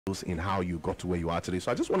in how you got to where you are today.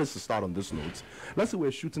 So I just wanted to start on this note. Let's say we're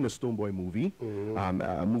shooting a Stonebwoy movie,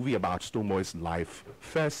 a movie about Stonebwoy's life.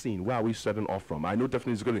 First scene, where are we starting off from? I know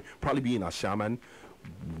definitely it's going to probably be in Ashaiman.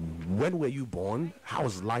 When were you born? How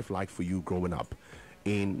was life like for you growing up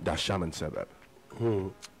in the Ashaiman suburb?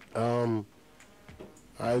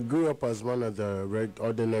 I grew up as one of the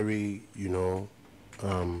ordinary,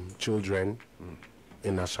 children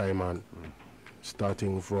in Ashaiman,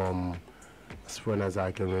 starting from as far as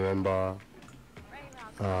I can remember,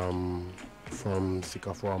 from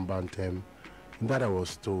Sikafo and Bantem. That I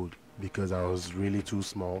was told because I was really too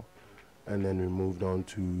small, and then we moved on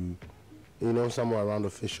to, somewhere around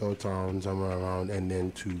official town, somewhere around, and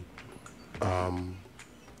then to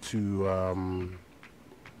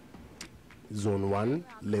Zone 1,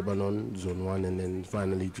 Lebanon, Zone 1, and then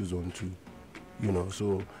finally to Zone 2.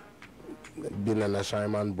 So being an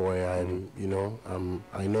Ashaiman boy, I know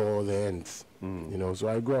all the ends. So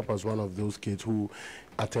I grew up as one of those kids who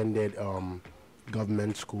attended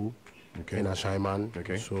government school in Ashaiman.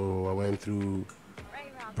 So I went through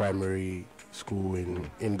primary school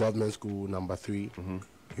in government school number 3,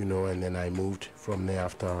 and then I moved from there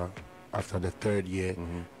after the third year.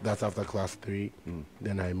 That's after class 3.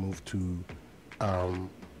 Then I moved to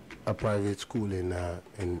a private school in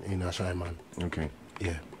Ashaiman.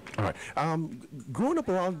 Yeah. All right. Growing up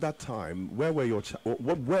around that time, what were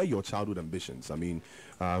your childhood ambitions? I mean,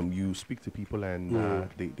 you speak to people and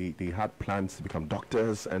they had plans to become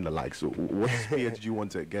doctors and the like. So what sphere did you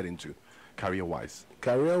want to get into, career-wise?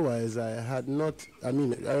 Career-wise, I had not. I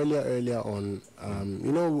mean, earlier on,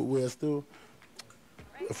 we're still.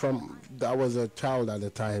 I was a child at the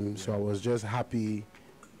time, so I was just happy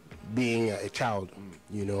being a child,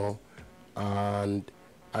 and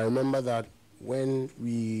I remember that when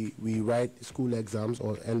we write school exams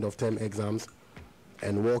or end of term exams,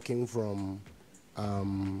 and walking from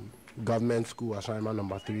government school Ashaiman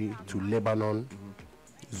number 3 to Lebanon,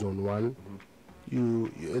 Zone 1,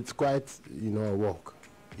 it's quite a walk,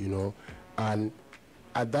 and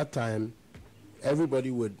at that time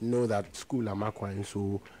everybody would know that school Amakwine.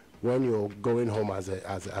 So when you're going home as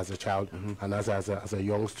a child and as a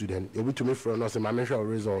young student, it'll be to me for us my mental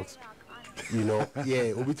results.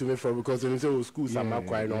 It'll be to me for because when you say school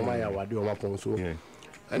Amakwine or my awadi or my so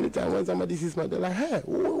anytime when somebody sees me, they're like, hey,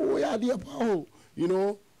 we are there,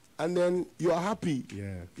 and then you're happy.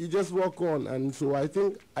 You just walk on. And so I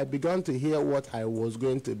think I began to hear what I was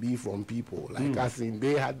going to be from people. Like as in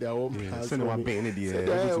they had their own plans for me.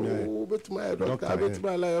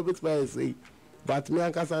 But me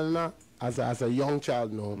and Kasana as a young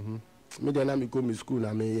child, me then I go to school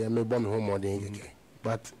and me bomb home more than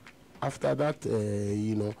but after that,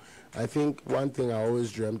 I think one thing I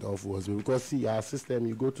always dreamt of was because see our system,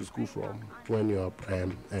 you go to school from when you're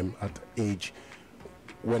at age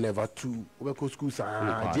whenever we go school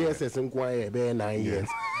JSS in 9 years.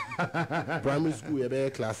 Primary school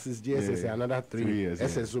classes, JSS another 3 years.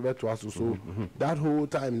 SS over to us so that whole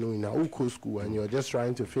time knowing now go school and you're just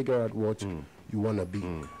trying to figure out what you want to be.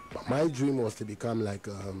 But my dream was to become like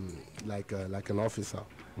an officer.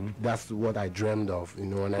 That's what I dreamed of,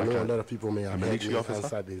 and I know a lot of people may have heard me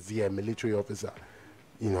answer this. Yeah, military officer.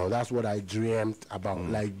 That's what I dreamt about,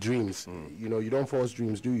 like dreams. You don't force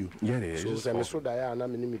dreams, do you? Yeah, it is. So I'm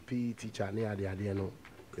a PE teacher near the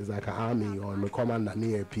it's like an army or a commander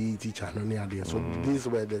near a PE teacher near there. So these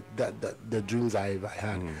were the dreams I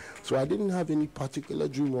had. So I didn't have any particular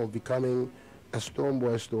dream of becoming a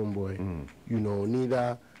Stonebwoy.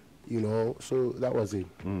 Neither. So that was it.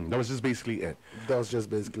 That was just basically it. That was just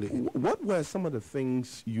basically it. What were some of the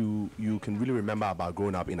things you can really remember about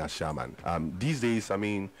growing up in Ashaiman? These days, I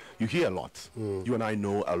mean, you hear a lot. You and I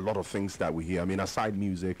know a lot of things that we hear. I mean, aside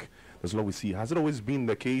music, there's a lot we see. Has it always been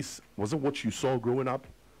the case? Was it what you saw growing up?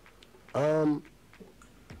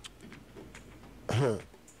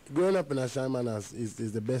 Growing up in Ashaiman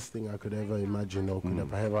is the best thing I could ever imagine or could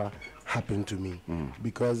have ever happened to me,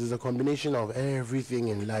 because it's a combination of everything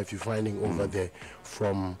in life you're finding over there,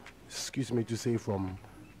 from from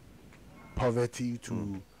poverty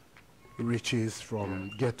to riches,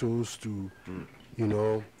 from ghettos to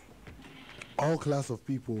all class of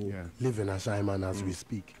people live in Ashaiman as we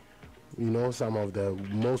speak. Some of the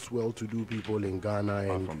most well-to-do people in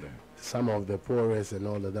Ghana and some of the poorest and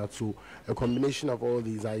all of that. So a combination of all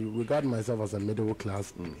these, I regard myself as a middle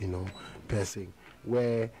class, person,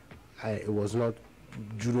 where it was not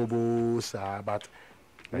durable, but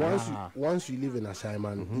once you live in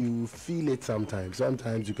Ashaiman, you feel it sometimes.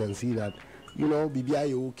 Sometimes you can see that,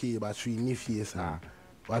 BBI okay, but she nifies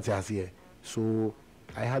what I say. So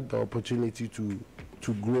I had the opportunity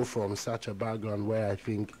to grow from such a background where I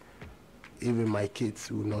think even my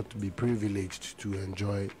kids will not be privileged to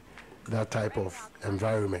enjoy that type of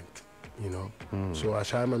environment, you know. So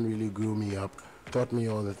Ashaiman really grew me up, taught me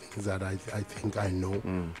all the things that I think I know,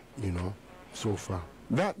 you know, so far.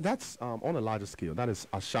 That's on a larger scale. That is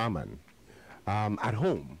Ashaiman. At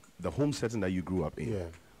home, the home setting that you grew up in. Yeah.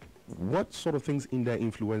 What sort of things in there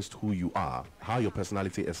influenced who you are, how your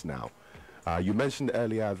personality is now? You mentioned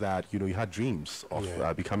earlier that you had dreams of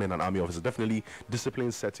becoming an army officer. Definitely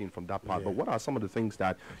discipline setting from that part. But what are some of the things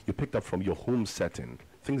that you picked up from your home setting?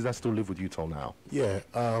 Things that still live with you till now? Yeah.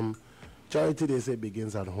 Charity, they say,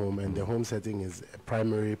 begins at home, and the home setting is a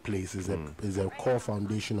primary place, is a core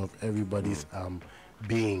foundation of everybody's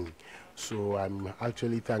being. So I'm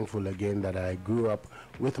actually thankful again that I grew up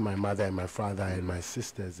with my mother and my father and my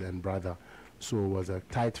sisters and brother. So it was a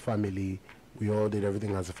tight family. We all did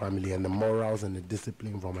everything as a family, and the morals and the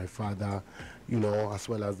discipline from my father, as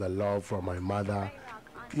well as the love from my mother,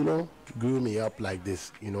 grew me up like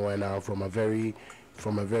this, and I'm from a very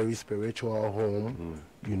spiritual home,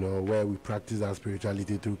 where we practice our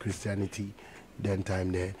spirituality through Christianity. Then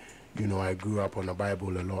time there, I grew up on the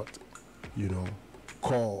Bible a lot,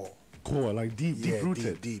 Core, like deep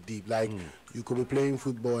rooted. Deep. Like you could be playing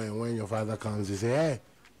football, and when your father comes, he say, "Hey,"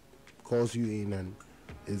 calls you in, and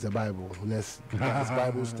it's a Bible. It's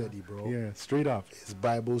Bible study, bro. Yeah, straight up. It's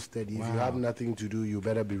Bible study. Wow. If you have nothing to do, you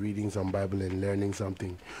better be reading some Bible and learning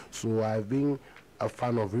something. So I've been a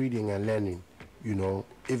fan of reading and learning.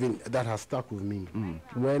 Even that has stuck with me.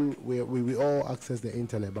 When we all access the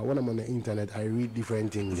internet, but when I'm on the internet, I read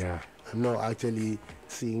different things. Yeah. I'm not actually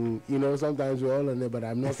seeing, sometimes we're all on there, but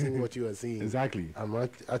I'm not seeing what you are seeing. Exactly. I'm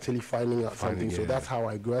actually finding out something. So that's how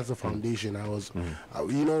I grew as a foundation. I was, I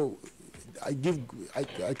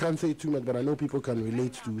can't say too much, but I know people can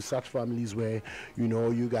relate to such families where,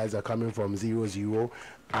 you guys are coming from 0-0,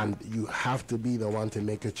 and you have to be the one to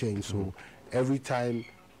make a change. So every time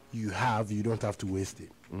you don't have to waste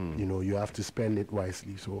it. You have to spend it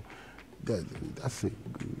wisely. So that's it,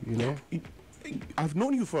 I've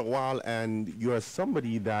known you for a while, and you're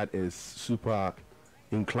somebody that is super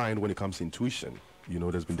inclined when it comes to intuition.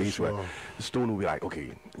 There's been days where Stone will be like,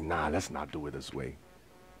 okay, let's not do it this way.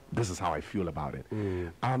 This is how I feel about it.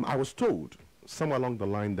 I was told somewhere along the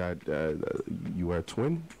line that you were a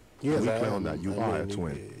twin. Yes, I am. On that. You are a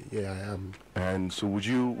twin. Yeah, I am. And so would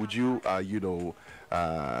you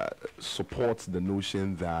support the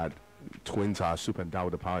notion that twins are super endowed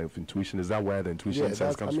with the power of intuition? Is that where the intuition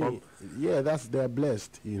sense comes from? Yeah, they're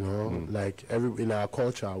blessed, like in our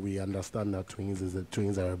culture we understand that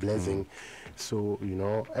twins are a blessing. So,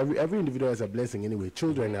 every individual is a blessing anyway.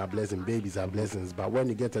 Children are blessings, babies are blessings, but when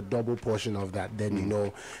you get a double portion of that, then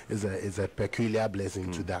is a peculiar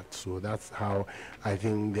blessing to that. So that's how I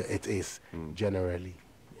think it is generally.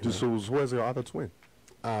 So where's your other twin?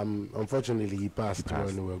 Unfortunately he passed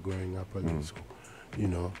when we were growing up again. So,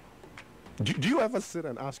 Do you ever sit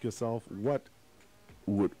and ask yourself what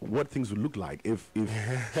things would look like if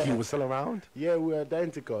he was still around? Yeah, we're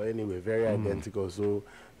identical anyway, very identical. So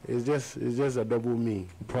it's just a double me.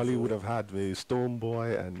 Probably would have had the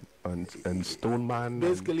Stonebwoy and Stoneman.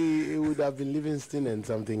 Basically, it would have been Livingston and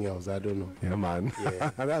something else. I don't know. Yeah, man. Yeah.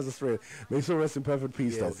 That's the spirit. May so rest in perfect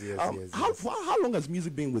peace, though. Yes. How long has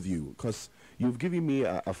music been with you? Because you've given me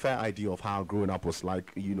a fair idea of how growing up was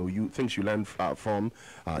like. Things you learned from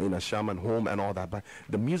in a shaman home and all that. But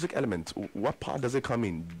the music element, what part does it come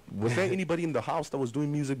in? Was there anybody in the house that was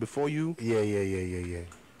doing music before you? Yeah.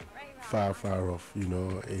 Far off,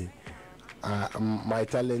 my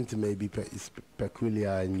talent may be is peculiar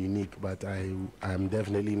and unique, but I'm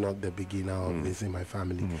definitely not the beginner of this in my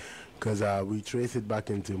family, because we trace it back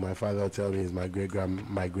into my father. Tell me, is my great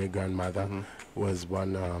grandmother was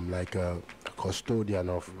one like a custodian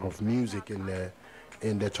of music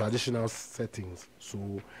in the traditional settings.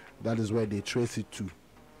 So that is where they trace it to,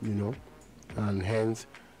 and hence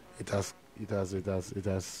it has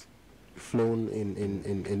flown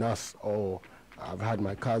in us. Or I've had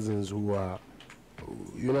my cousins who are,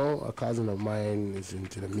 a cousin of mine is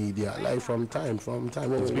into the media, like from time.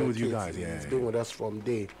 It's been with you guys, yeah. It's been with us from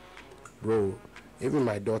day, bro. Even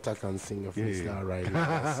my daughter can sing a freestyle right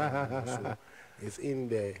now. So it's in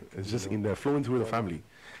there. It's just in there, flowing through the family.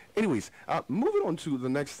 Anyways, moving on to the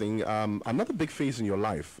next thing, another big phase in your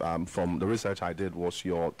life, from the research I did, was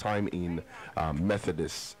your time in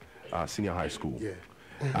Methodist Senior High School.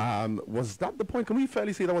 Yeah. Was that the point? Can we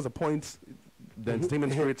fairly say that was a point? The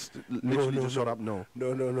entertainment spirits literally just showed up? No.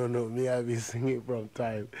 Me, I've been singing from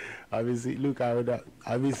time. I've been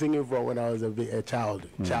singing from when I was a child.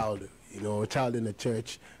 Child in the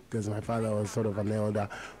church, because my father was sort of an elder.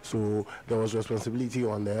 So there was responsibility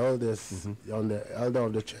on the elders, on the elder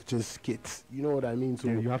of the church's kids. You know what I mean? So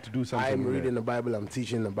you have to do something. I'm reading the Bible, I'm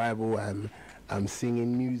teaching the Bible, I'm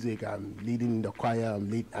singing music, I'm leading the choir,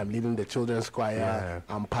 I'm leading the children's choir,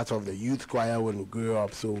 I'm part of the youth choir when we grew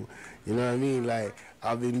up. So, you know what I mean? Like,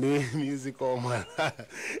 I've been doing music all my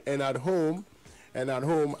life. And at home,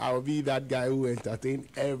 I'll be that guy who entertains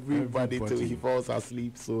everybody till he falls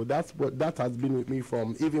asleep. So that has been with me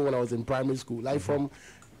from even when I was in primary school. Like from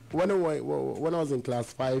when I was in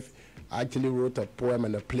class 5, I actually wrote a poem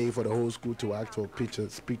and a play for the whole school to act for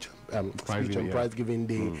speech and prize giving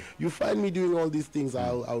day. You find me doing all these things.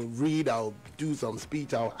 I'll read, I'll do some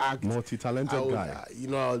speech, I'll act. Multi-talented guy.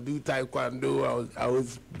 I'll do taekwondo, I'll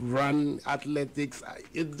run athletics.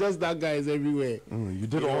 It's just that guy is everywhere. You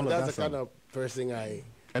did all of that. That's the kind of person I.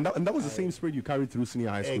 And that was the same spirit you carried through senior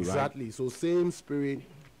high school, exactly. Right? So same spirit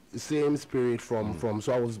from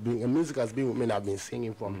so I was being, and music has been with me, and I've been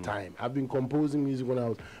singing from time. I've been composing music when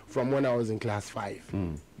I was in class 5.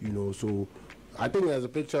 You know, so I think there's a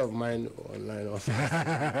picture of mine online also.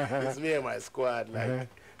 It's me and my squad. Like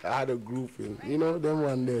I had a group in, you know, them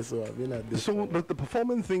one day. So I've been at this. So the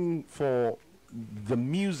performing thing for the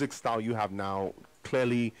music style you have now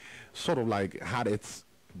clearly sort of like had its,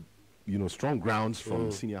 you know, strong grounds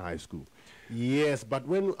from senior high school. Yes, but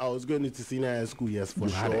when I was going into senior high school, yes, for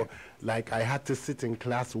sure. Like I had to sit in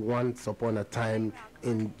class once upon a time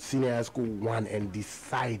in senior high school 1 and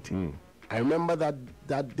decide. I remember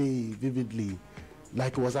that day vividly.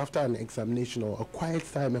 Like it was after an examination or a quiet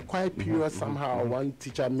time, a quiet period. Somehow one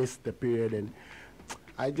teacher missed the period, and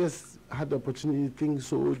I just had the opportunity to think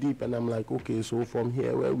so deep. And I'm like, okay, so from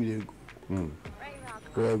here, where will they go?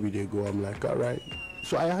 Where will they go? I'm like, all right.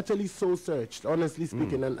 So I actually soul searched, honestly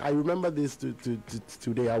speaking, and I remember this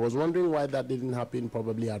today. I was wondering why that didn't happen,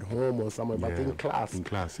 probably at home or somewhere, but in class. In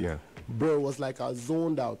class, yeah. Bro, it was like I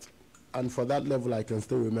zoned out, and for that level, I can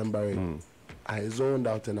still remember it. I zoned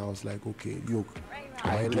out, and I was like, okay,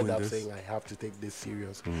 I ended up saying I have to take this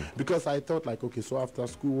serious, because I thought like, okay, so after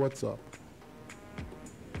school, what's up?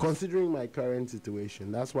 Considering my current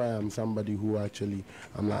situation, that's why I'm somebody who actually,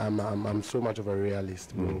 I'm so much of a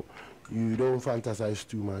realist, bro. You don't fantasize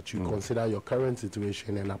too much. You consider your current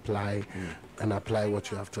situation and apply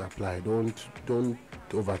what you have to apply. Don't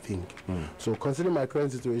overthink. So consider my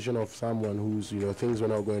current situation of someone who's, you know, things were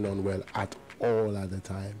not going on well at all at the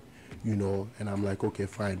time, you know, and I'm like, okay,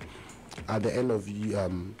 fine. At the end of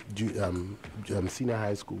senior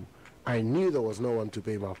high school, I knew there was no one to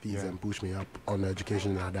pay my fees and push me up on the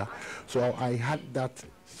education ladder. So I had that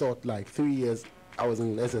thought, like 3 years, I was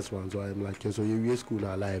in SS1, so I'm like, okay, so you're school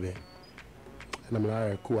now, live. And I'm like, all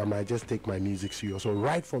right, cool, I might just take my music serious. So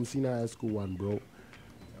right from senior high school 1, bro.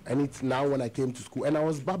 And it's now when I came to school, and I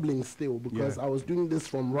was babbling still because I was doing this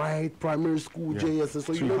from right primary school, JSS.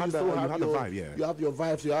 So you know, you still have your vibe, you have your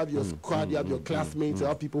vibes, you have your squad, you have your classmates, you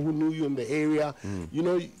have people who knew you in the area, you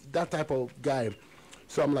know, that type of guy.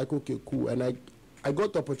 So I'm like, okay, cool. And I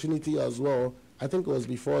got the opportunity as well. I think it was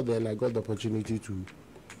before then I got the opportunity to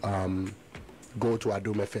go to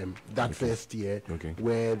Adom FM that first year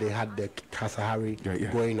where they had the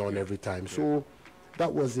Kasahari going on every time. So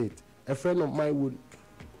that was it. A friend of mine would,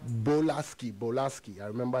 Bolaski, I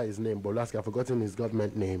remember his name, Bolaski, I've forgotten his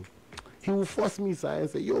government name. He would force me and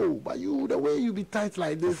say, yo, but you, the way you be tight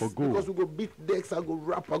like this, because we go beat decks, I go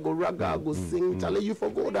rap, I go ragga, I go sing, Charlie, you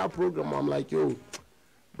forgot that program. I'm like, yo,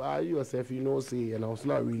 but you yourself, you know, say, and I was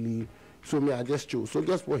not really, so me, I just chose. So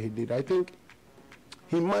guess what he did? I think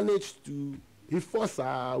he managed to, he forced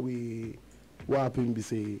what happened, be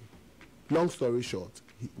say, long story short,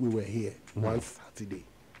 we were here one Saturday.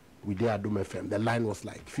 We did Adom FM. The line was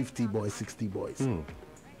like 50 boys, 60 boys.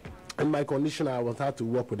 In my condition, I had to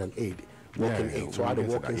work with an aid, walking aid. So I had a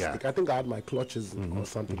walking stick. I think I had my clutches or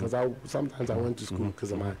something, because sometimes I went to school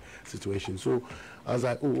because of my situation. So I was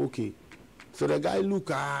like, oh, okay. So the guy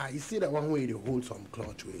look, you see that one way they hold some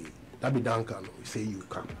clutch way. That be Duncan. We say you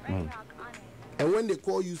come. And when they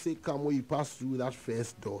call you, say come, where you pass through that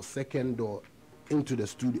first door, second door into the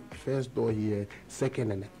studio, first door here,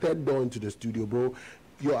 second and third door into the studio, bro.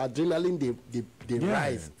 Your adrenaline, they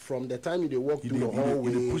rise from the time you walk through the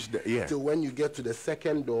hallway till when you get to the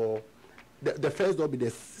second door. The first door be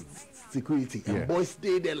the security, and boys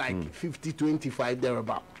stay there like 50, 25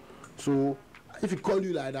 thereabout. So if he call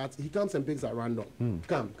you like that, he comes and picks at random.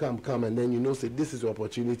 Come, and then you know, say this is your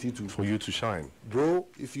opportunity for you to shine, bro.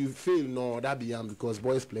 If you fail, no, that be because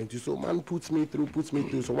boys plenty. So man puts me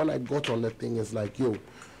through. So when I got on the thing, it's like, yo,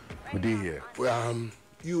 we did here.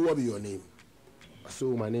 You, what be your name?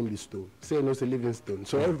 So my name is Stone. Say no, say Livingstone.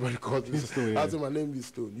 So everybody calls me Stone. I say my name is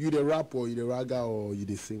Stone. You the rap or you the raga or you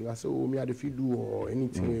the sing? I say, oh, me, if you do or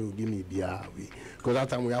anything, you give me beer. Because that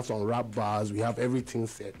time we have some rap bars, we have everything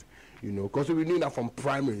set, you know. Because we were doing that from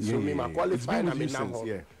primary. So me, my qualified, I'm in now.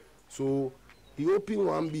 So he opened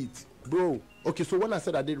one beat, bro. Okay, so when I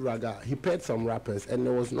said I did raga, he paired some rappers, and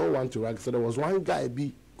there was no one to raga. So there was one guy,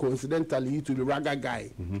 coincidentally, to the raga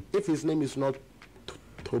guy. If his name is not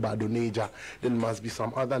Tobadoneja, then must be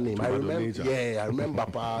some other name. I remember, I remember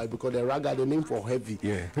because the raga, the name for heavy.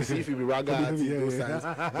 You see, if you be raga, those times,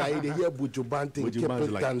 like they hear Bujubante,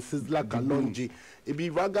 Kepetan, Sizzla, Kalonji. It be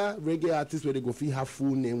raga reggae artists where they go have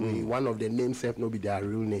full name, one of the names have no be their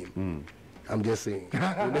real name. I'm just saying.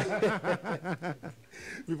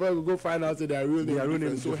 Before we go find out their real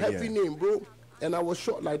name. So heavy name, bro. And I was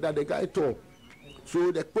short like that. The guy talk.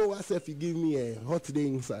 So the power self, he give me a hot day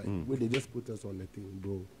inside where they just put us on the thing,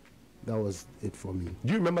 bro. That was it for me.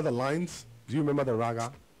 Do you remember the lines? Do you remember the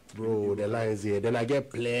raga? Bro, the lines here. Then I get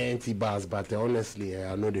plenty bars, but honestly,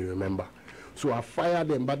 I know they remember. So I fire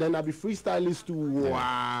them, but then I be freestylist too.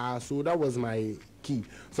 Wow. So that was my key.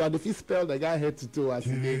 So at the first spell, the guy had to toe as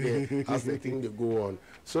he did there, as the thing they go on.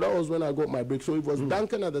 So that was when I got my break. So it was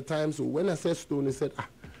Duncan at the time. So when I said Stone, he said,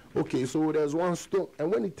 okay, so there's one Stone.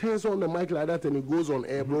 And when he turns on the mic like that and it goes on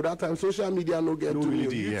air, bro, that time social media no get to me.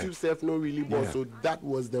 YouTube self no really boss. So that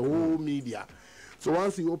was the whole media. So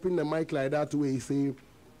once he opened the mic like that way, he say,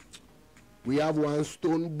 we have one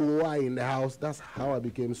Stonebwoy in the house. That's how I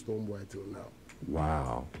became Stonebwoy till now.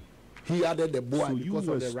 Wow. He added the boy so because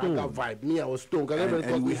of the raga vibe. Me, I was Stone.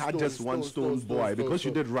 And we had just one Stonebwoy. Because you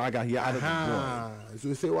did raga, he added the boy. So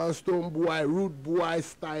we say one Stonebwoy, rude boy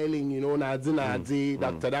styling, you know, Nadi,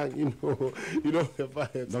 Dr. Dan, you know the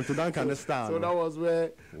vibes. Dr. Dan can understand. So that was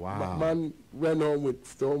where man went home with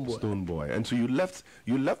Stonebwoy. Stonebwoy. And so you left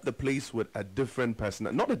the place with a different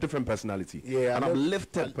personality, not a different personality, an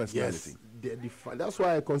uplifted personality. Yes, that's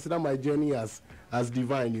why I consider my journey as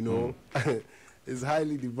divine, you know. It's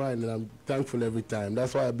highly divine, and I'm thankful every time.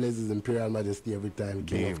 That's why I bless His Imperial Majesty every time,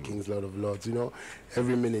 King of Kings, Lord of Lords. You know,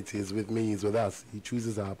 every minute He's with me, He's with us. He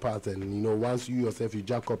chooses our path, and you know, once you yourself, you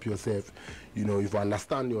jack up yourself, you know, if you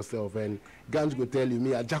understand yourself, and Ganj go tell you,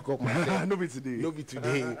 me, I jack up myself. No be today. No be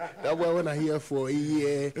today. That's why when I hear for a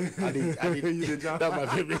year, I did that's my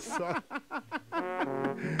favorite song.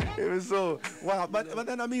 It was so wow, but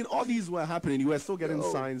then I mean, all these were happening. You were still getting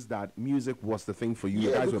signs that music was the thing for you.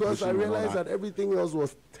 Yeah, you guys because I realized that everything else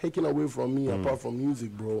was taken away from me apart from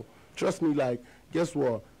music, bro. Trust me, like, guess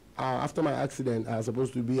what? After my accident, I was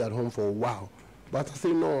supposed to be at home for a while. But I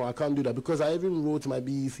say, no, I can't do that because I even wrote my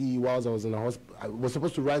BEC whilst I was in the hospital. I was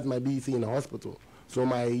supposed to write my BEC in the hospital. So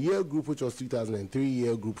my year group, which was 2003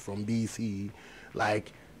 year group from BEC,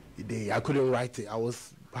 like, I couldn't write it. I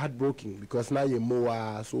was heartbroken because now you're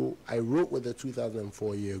more. So I wrote with the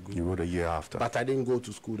 2004 year group. You wrote a year after. But I didn't go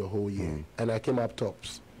to school the whole year. And I came up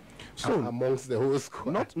tops. So amongst the whole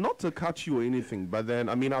school. Not to catch you or anything, but then,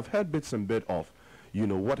 I mean, I've heard bits and bits of, you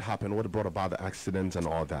know, what happened, what brought about the accident and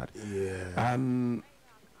all that. Yeah.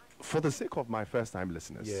 For the sake of my first-time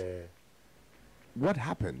listeners, what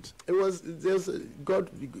happened? It was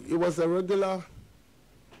a regular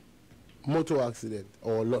motor accident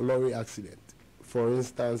or lorry accident. For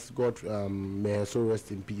instance, God may her soul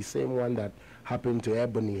rest in peace. Same one that happened to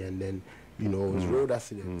Ebony, and then, you know, it's road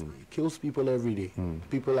accident. It kills people every day.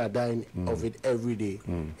 People are dying of it every day,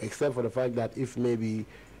 except for the fact that if maybe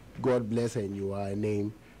God bless and you are a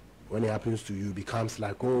name, when it happens to you, becomes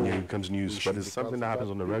like, oh, it becomes news. But it's something that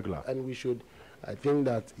happens on the regular. And we should, I think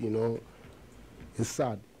that, you know, it's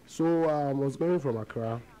sad. So I was going from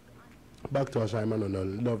Accra back to Ashaiman on a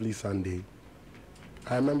lovely Sunday.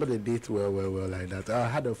 I remember the date well like that. I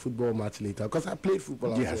had a football match later because I played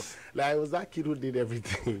football. Yes. Like I was that kid who did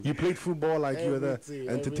everything. You played football like you were the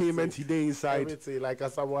entertainment he did inside. Everything, like a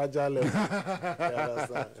Samoa Jale.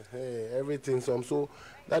 Everything. So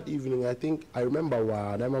that evening, I think I remember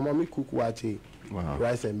that my mommy cooked wache,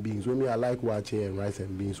 rice and beans. When me I like wache and rice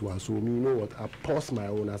and beans. So me, you know what? I paused my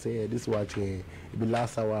own. I say, hey, this wache, it be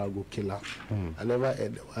last hour I go kill her. I never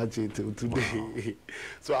had wache till today.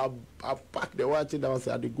 So I packed the wache down.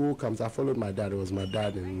 So at the go comes, I followed my dad. It was my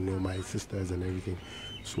dad and, you know, my sisters and everything.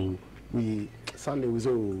 So Sunday we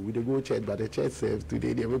go church, but the church says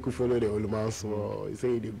today they could follow the old man. So he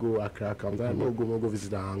say they go Accra comes. I no go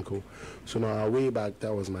visit our uncle. So now our way back,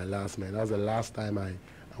 that was my last man. That was the last time I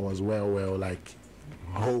was well like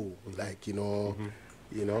whole, like you know,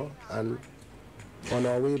 and on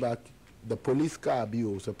our way back, the police car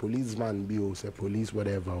bills, a policeman bills, a police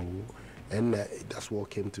whatever. And that's what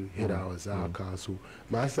came to hit our car. So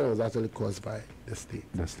my accident was actually caused by the state.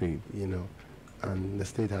 The state. You know. and the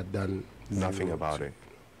state had done nothing about it.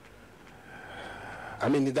 I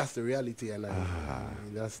mean, that's the reality, and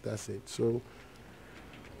that's it. So,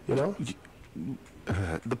 you know,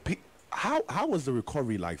 how was the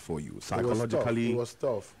recovery like for you psychologically? It was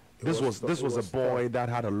tough. This was a boy that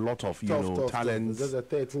had a lot of talents. There's a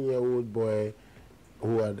 13-year-old boy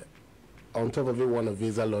who had, on top of it, won a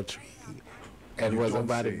visa lottery and was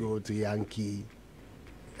about to go to Yankee.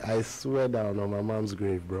 I swear down on my mom's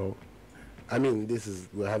grave, bro. I mean,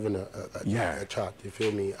 we're having a chat, you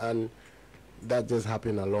feel me? And that just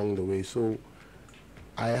happened along the way. So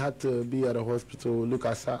I had to be at a hospital. Look,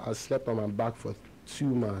 I slept on my back for 2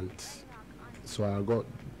 months. So I got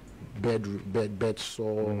bed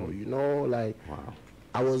sore, you know, like wow.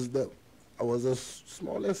 I was the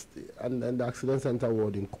smallest and the accident center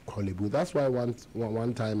ward in Kolebu. That's why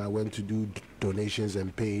one time I went to do donations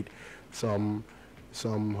and paid some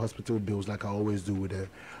hospital bills like I always do with the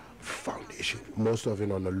foundation, most of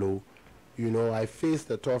it on the low. You know, I faced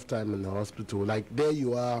a tough time in the hospital. Like, there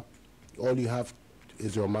you are, all you have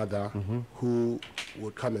is your mother, who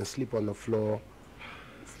would come and sleep on the floor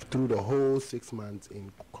through the whole 6 months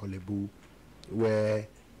in Kolebu, where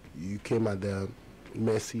you came at the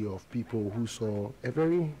mercy of people who saw a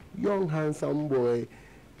very young, handsome boy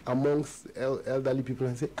amongst elderly people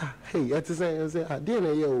and say, hey, you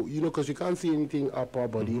know, because you can't see anything up our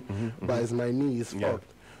body, but it's my knee is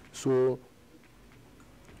fucked. So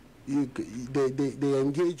they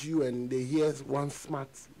engage you and they hear one smart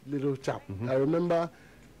little chap. I remember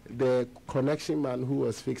the connection man who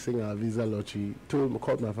was fixing our visa lottery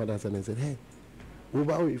called my father and said, hey,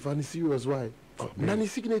 if I see you as why? Nani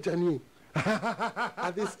signature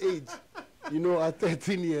at this age, you know, at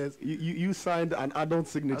 13 years. You signed an adult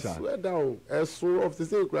signature. I swear down. I swear off the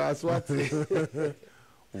same grass.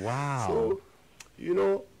 Wow. So, you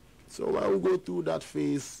know, so I will go through that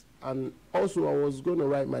phase. And also I was going to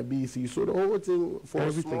write my BC. So the whole thing, for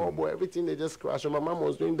a small boy, everything they just crashed. And my mom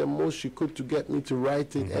was doing the most she could to get me to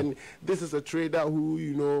write it. And this is a trader who,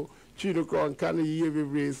 you know, can't hear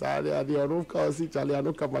every I don't call see Charlie, I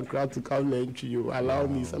don't come and crowd to come and you allow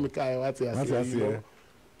me some kind of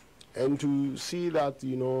and to see that,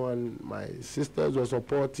 you know, and my sisters were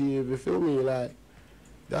supportive, you feel me, like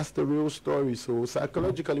that's the real story. So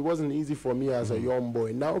psychologically it wasn't easy for me as a young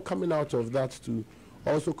boy. Now coming out of that to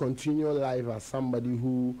also continue life as somebody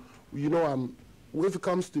who, you know, when it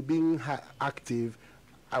comes to being active,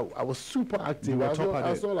 I was super active. I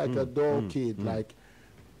was not like a dull kid, like.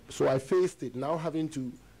 So I faced it, now having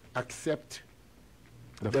to accept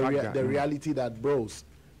the reality that, bros,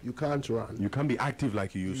 you can't run. You can't be active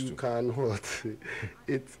like you used to. You can't what?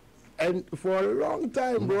 And for a long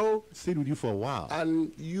time, bro. Stayed with you for a while.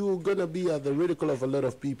 And you're going to be at the ridicule of a lot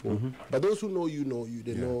of people. But those who know you,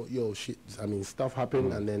 they know, yo, shit, I mean, stuff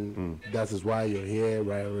happened, and then that is why you're here,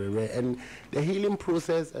 right. And the healing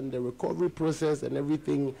process and the recovery process and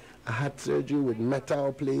everything, I had surgery with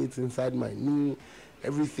metal plates inside my knee.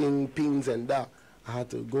 Everything, pins and that. I had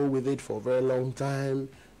to go with it for a very long time.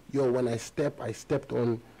 Yo, when I stepped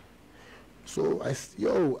on. So, it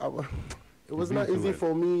was not easy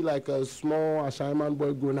for me, like a small Ashaiman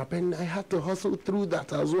boy growing up. And I had to hustle through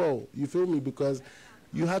that as well. You feel me? Because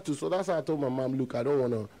you had to. So that's how I told my mom, look, I don't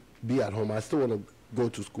want to be at home. I still want to go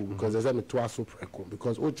to school because there's a twaso precon.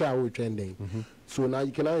 Because Ocha will trending. So now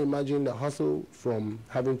you can now imagine the hustle from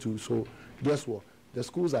having to. So guess what? The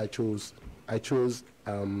schools I chose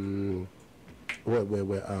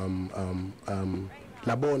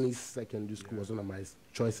Laboni's secondary school was one of my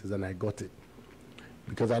choices, and I got it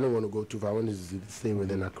because I didn't want to go too far. I wanted to stay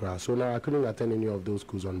within Accra. So now I couldn't attend any of those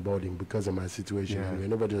schools on boarding because of my situation. Anyway,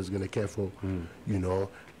 nobody was going to care for, you know.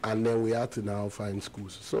 And then we had to now find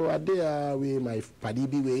schools. So I did my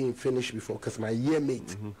Padibi way finished before because my year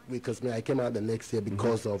mate, because I came out the next year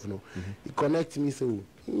because of, you know, he connected me, so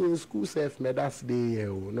in school safe, that's day,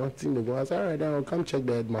 nothing to go. I said, all right, I'll come check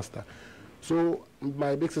the headmaster. So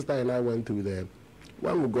my big sister and I went through there.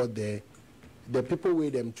 When we got there, the people where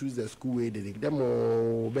them choose the school way, they them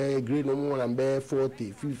all bear grade no more than bear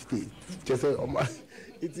 40, 50. Just say,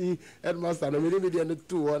 it's headmaster, no, we didn't the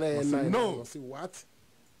 2 and 9. No. I say, what?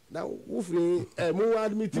 Now, woofing, more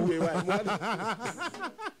admitting,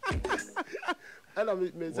 and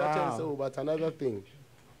I'm saying, but another thing.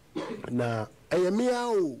 Nah, it's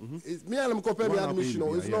me and I'm comparing admission.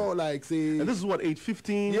 It's not like say. And this is what, age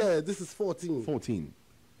 15? Yeah, this is 14. 14.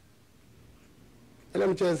 And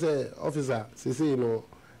I'm trying to say, officer, say, you know,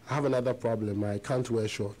 I have another problem. I can't wear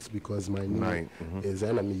shorts because my knee is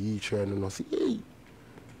enemy training. And I say, hey,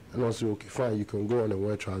 And also, okay, fine, you can go on and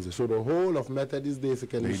wear trousers. So the whole of Methodist Day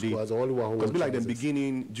Secondary School was the only one who wore trousers. Because like the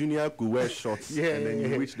beginning, junior could wear shorts and then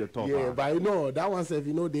you reach the top. Yeah, but you know, that one said,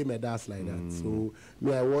 you know, they made us like that. So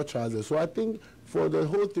me, I wore trousers. So I think for the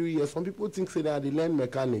whole 3 years, some people think say that they learn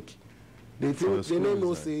mechanic. They think, they don't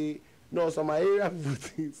know, say, no, some area people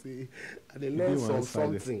think, say, they learn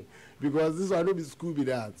something. Because this one don't be school be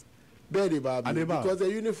that. Because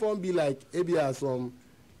the uniform be like, maybe some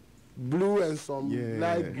blue and some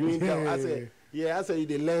light green. I say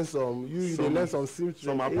they learn some. They learn some symmetry.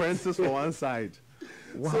 Some apprentices for one side.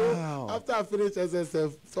 Wow. So after I finished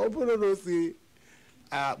SSF, some people don't say.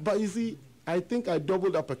 But you see, I think I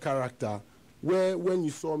doubled up a character. Where when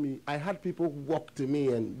you saw me, I had people walk to me,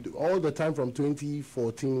 and all the time from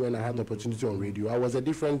 2014 when I had the opportunity on radio, I was a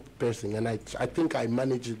different person, and I think I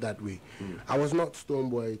managed it that way. I was not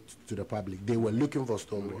Stonebwoy to the public. They were looking for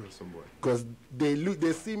Stonebwoy because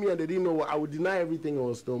they see me and they didn't know what, I would deny everything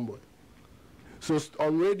on Stonebwoy. So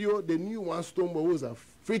on radio, they knew one Stonebwoy was a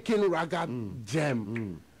freaking ragged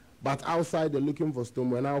gem. But outside, they're looking for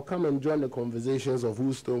Stonebwoy, and I'll come and join the conversations of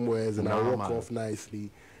who Stonebwoy is, and I'll walk off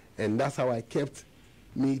nicely. And that's how I kept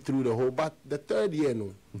me through the whole. But the third year,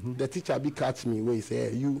 the teacher be catch me where he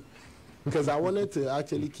said, you, because I wanted to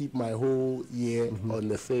actually keep my whole year on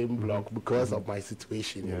the same block because of my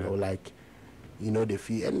situation, you know, like, you know, the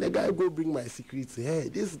fee. And the guy go bring my secret, say, hey,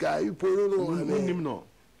 this guy, you put on,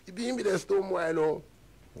 he be the Stonebwoy, you know.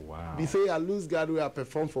 Wow. They say I lose God where I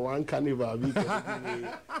perform for one carnival.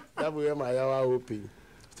 That way my hour open.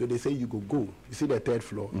 So they say you go. You see the third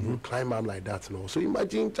floor, you climb up like that now. So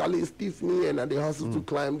imagine Charlie Stephanie and they hustle to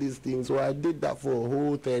climb these things. So I did that for a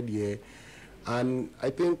whole third year. And I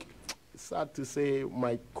think it's sad to say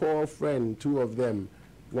my core friend, two of them,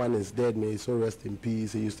 one is dead, may so rest in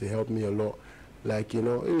peace. He used to help me a lot. Like, you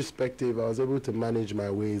know, irrespective, I was able to manage my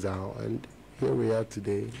ways out, and here we are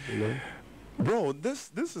today, you know. Bro,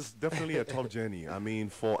 this is definitely a tough journey. I mean,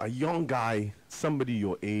 for a young guy, somebody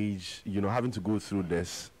your age, you know, having to go through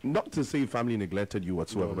this, not to say family neglected you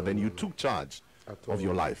whatsoever, but then you took charge of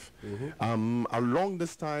your life. Along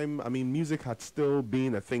this time, I mean, music had still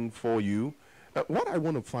been a thing for you. What I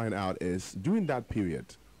want to find out is, during that period,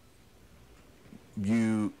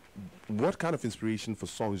 what kind of inspiration for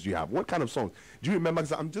songs do you have? What kind of songs? Do you remember?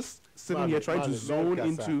 Because I'm just sitting here trying to zone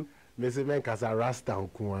into... Mese men kasa Rasta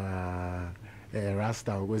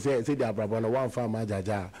Rasta go say the abrabona one farmer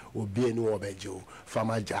jaja obi enu obejo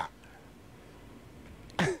farmer ja.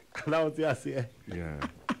 Now what say? Yeah.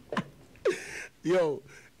 Yo,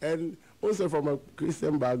 and also from a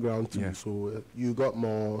Christian background too, so you got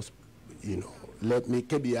more, you know, let me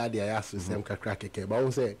kebi ade ask them kakra keke, but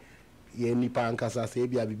won say ye nipa ankasa say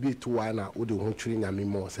bia bibi to na wo de ho twiri nyame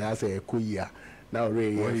mo say say ekoyia now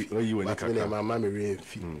really my mama really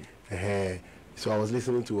so I was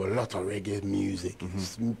listening to a lot of reggae music,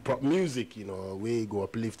 music, you know, where go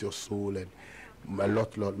uplift your soul and a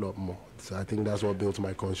lot more. So I think that's what built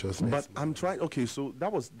my consciousness. But I'm trying, okay, so that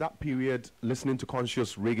was that period, listening to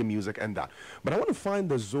conscious reggae music and that. But I want to find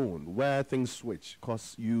the zone where things switch,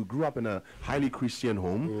 because you grew up in a highly Christian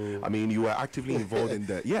home. I mean, you were actively involved in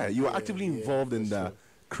the, you were actively involved in the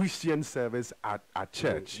Christian service at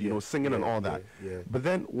church, you know, singing and all that. But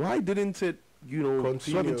then why didn't it, you know,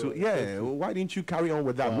 why didn't you carry on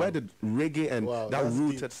with that? Where did reggae and that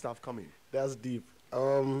rooted deep stuff come in? That's deep.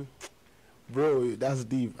 Bro, that's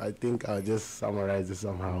deep. I think I'll just summarize it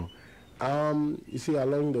somehow. You see,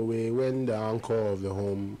 along the way, when the anchor of the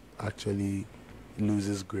home actually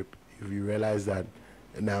loses grip, if you realize that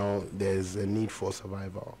now there's a need for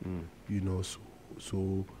survival, you know,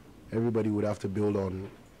 so everybody would have to build on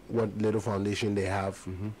what little foundation they have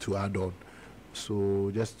to add on.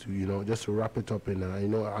 So just to, you know, just to wrap it up in you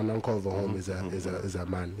know, an uncle of the home is a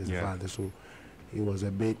man, is a father. So he was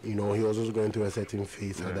a bit, you know, he was also going through a certain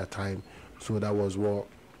phase at that time. So that was what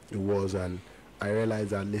it was, and I realized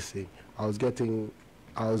that, listen, I was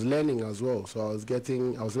learning as well. So I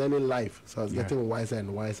was learning life. So I was getting wiser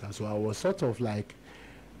and wiser. So I was sort of like,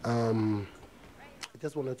 I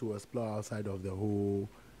just wanted to explore outside of the whole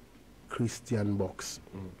Christian box,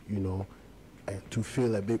 you know, and to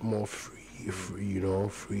feel a bit more free, you know,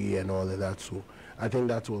 free and all of that. So I think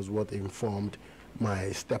that was what informed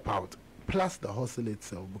my step out, plus the hustle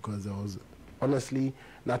itself, because there was honestly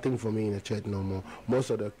nothing for me in the church no more.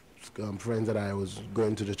 Most of the friends that I was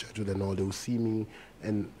going to the church with and all, they would see me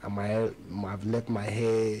and I've left my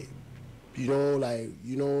hair, you know, like,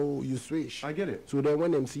 you know, you switch. I get it. So then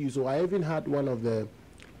when they see you, so I even had one of the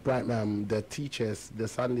teachers, the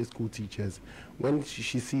Sunday school teachers, when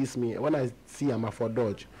she sees me, when I see her, I'm for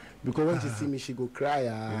dodge. Because when she see me, she go cry.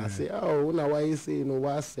 I say, oh, now why you say, you know,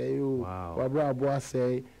 what I say, you, what bro,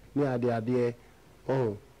 say, ni ade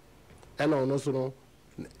oh and on also no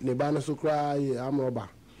ne ba no so cry am roba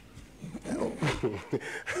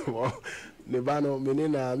ne ba no me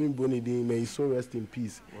na me boni din may so rest in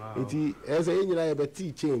peace enti e say nyina e be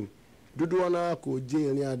tea chain dudu na ko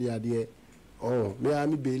jail ni ade oh me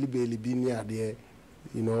am baili bi ni ade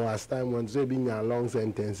you know as time went so be long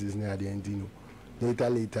sentences ni ade endino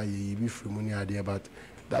later you be free money ade but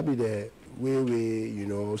that be the way you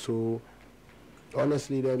know so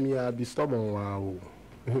honestly them me I be stubborn wow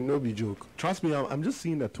no be joke. Trust me, I'm just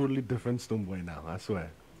seeing a totally different Stonebwoy now, I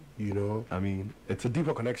swear. You know, I mean, it's a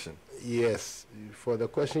deeper connection. Yes, for the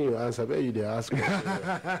question you answer, where you they ask.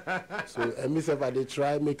 So, and me say if I they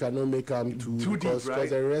try make I no make them too deep, right? Because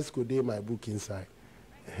the rest could day my book inside.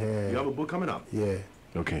 You have a book coming up? Yeah.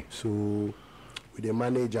 Okay. So, with the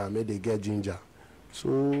manager, may they get ginger. So,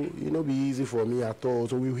 you know, be easy for me at all.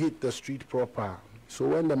 So we hit the street proper. So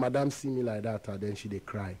when the madam see me like that, then she they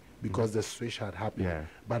cry. Because the switch had happened. Yeah.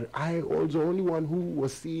 But I was the only one who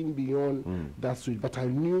was seeing beyond that switch. But I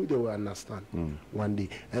knew they would understand one day.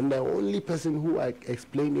 And the only person who I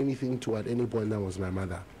explained anything to at any point, that was my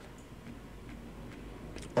mother.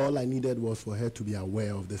 All I needed was for her to be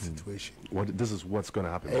aware of the situation. This is what's going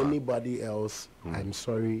to happen. Anybody else, I'm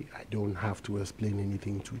sorry, I don't have to explain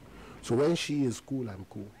anything to. So when she is cool, I'm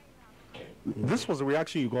cool. This was the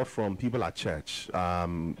reaction you got from people at church,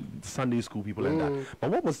 Sunday school people and that. But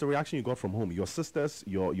what was the reaction you got from home? Your sisters,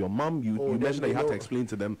 your mom, you mentioned that you had to explain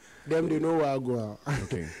to them. Them, they know where I go.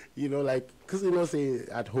 Okay. You know, like, because, you know, say,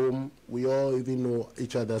 at home, we all even know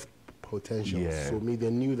each other's potential. Yeah. So me, they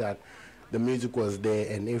knew that the music was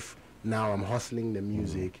there, and if now I'm hustling the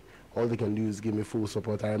music, all they can do is give me full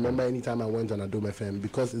support. I remember anytime I went on Adome FM,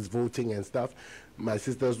 because it's voting and stuff, my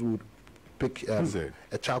sisters would pick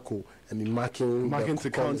a charcoal and be marking to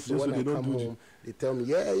count. So when I come home, they tell me,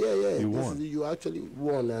 yeah, you actually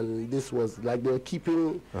won, and this was like they're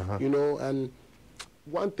keeping, you know. And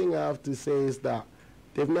one thing I have to say is that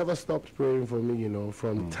they've never stopped praying for me, you know,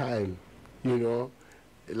 from time, you know,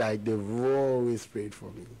 like they've always prayed for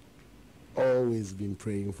me, always been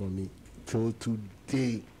praying for me till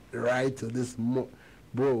today, right to this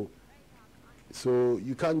bro. So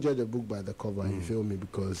you can't judge a book by the cover, you feel me?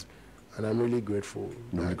 Because and I'm really grateful.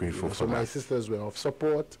 Really grateful for so that. My sisters were of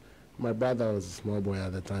support. My brother was a small boy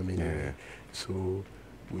at the time anyway. Yeah. So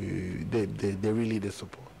they really did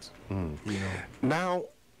support. You know. Now,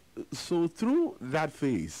 so through that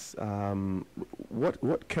phase,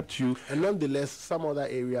 what kept you? And nonetheless, some other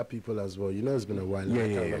area people as well. You know, it's been a while. I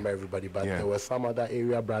can't remember everybody, but there were some other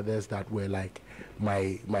area brothers that were like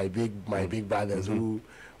my big brothers who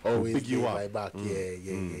always gave my back.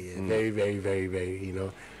 Very, very, very, very. You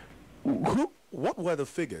know. What were the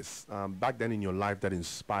figures back then in your life that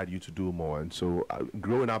inspired you to do more? And so,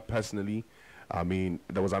 growing up personally, I mean,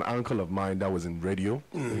 there was an uncle of mine that was in radio.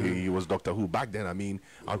 He was Doctor Who. Back then, I mean,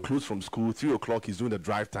 I close from school, 3 o'clock, he's doing the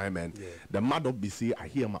drive time, and the mad up BC, I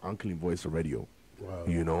hear my uncle in voice on radio. Wow.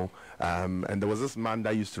 You know, and there was this man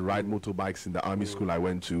that used to ride motorbikes in the army school I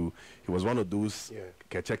went to. He was one of those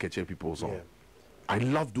keche people. So. I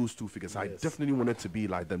love those two figures. I definitely wanted to be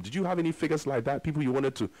like them. Did you have any figures like that? People you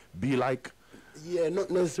wanted to be like? Yeah, not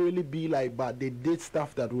necessarily be like, but they did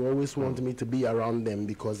stuff that we always wanted me to be around them,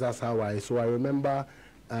 because that's how So I remember,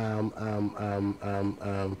 hold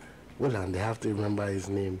on, they have to remember his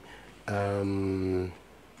name. I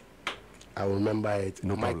remember it.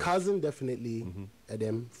 No My problem. cousin definitely,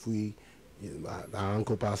 Adam Fui, our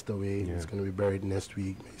uncle passed away. He's going to be buried next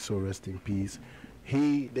week. So rest in peace.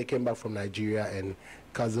 They came back from Nigeria, and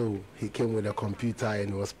Kazo, he came with a computer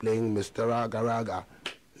and was playing Mr. Raga Raga.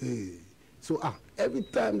 So every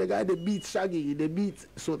time the guy they beat Shaggy, they beat,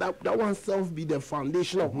 so that one self be the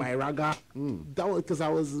foundation of my raga. That was because I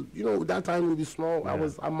was, you know, that time we be small.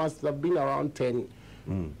 I must have been around 10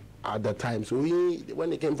 at the time. So when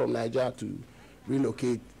they came from Nigeria to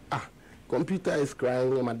relocate, computer is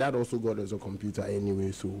crying, and my dad also got us a computer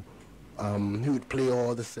anyway, so he would play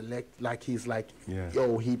all the select, like he's like,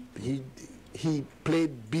 yo, he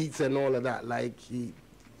played beats and all of that, like he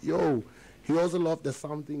also loved the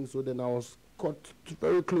something. So then I was got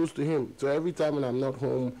very close to him. So every time when I'm not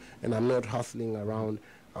home and I'm not hustling around,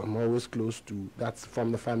 I'm always close to. That's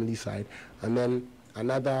from the family side. And then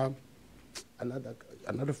another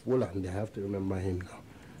Woland, I have to remember him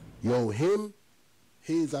now.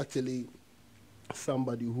 He's actually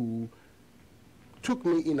somebody who took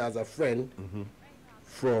me in as a friend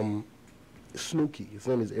from Snooki. His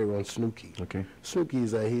name is Aaron Snooki. Okay. Snooki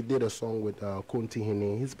is he did a song with Konti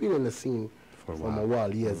Hene. He's been in the scene from a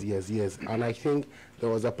while. Yes. And I think there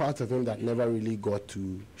was a part of him that never really got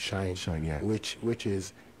to shine. Which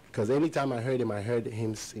is Because anytime I heard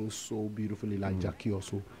him sing so beautifully like Jackie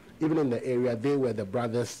also. Even in the area, they were the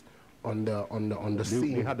brothers on the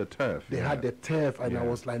scene. They had the turf. They had the turf, and I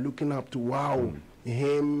was like looking up to him.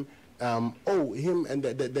 Him and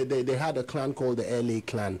they had a clan called the LA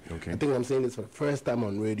Clan. Okay. I think I'm saying this for the first time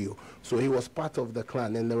on radio. So he was part of the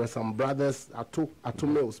clan, and there were some brothers. Atu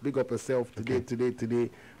Mills, big up yourself today.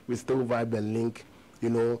 We still vibe and link, you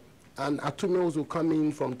know. And Atu Mills will come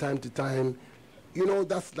in from time to time. You know,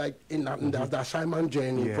 that's like in the Ashaiman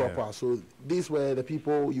journey proper. So these were the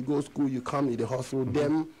people, you go school, you come, you hustle.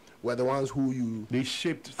 Them were the ones who they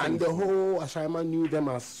shaped things. And the whole Ashaiman knew them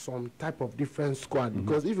as some type of different squad.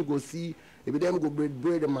 Because if you go see, if them go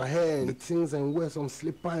braid in my hair and things and wear some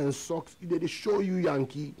slipper and socks, they show you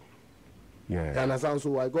Yankee. Yeah. You understand?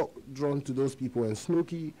 So I got drawn to those people, and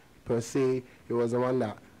Snooki per se, he was the one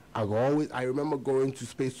that I remember going to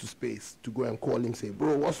space to go and call him, say,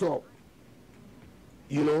 bro, what's up?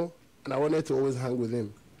 You know, and I wanted to always hang with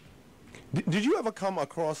him. Did you ever come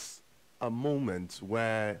across a moment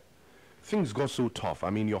where things got so tough? I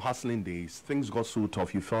mean, your hustling days, things got so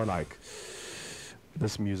tough, you felt like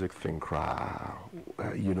this music thing,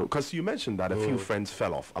 you know, because you mentioned that a few friends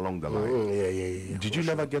fell off along the line. Yeah. Did you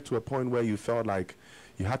never get to a point where you felt like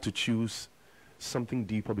you had to choose something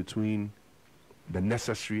deeper between the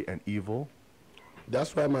necessary and evil?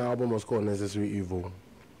 That's why my album was called Necessary Evil,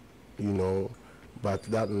 you know. But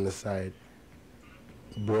that on the side,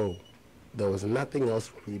 bro, there was nothing else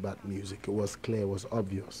for me but music. It was clear, it was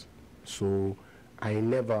obvious. So I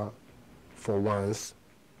never, for once,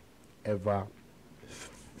 ever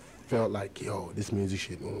felt like, yo, this music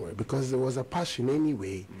shit won't work. Because there was a passion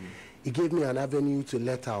anyway. It gave me an avenue to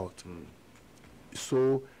let out.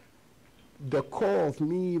 So the core of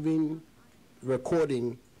me even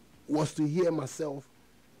recording was to hear myself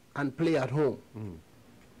and play at home.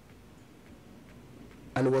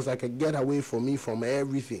 And it was like a getaway for me from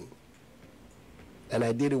everything. And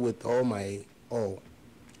I did it with all my all.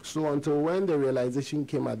 So until when the realization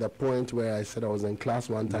came at the point where I said I was in class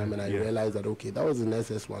one time and I realized that, okay, that was an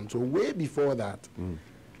SS1. So way before that,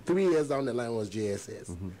 3 years down the line was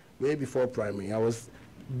JSS. Way before primary. I was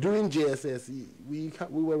doing JSS. We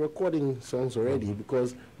were recording songs already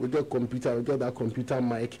because we got that computer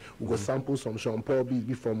mic. We got sample some Sean Paul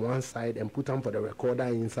beat from one side and put them for the recorder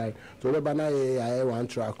inside. So I hear one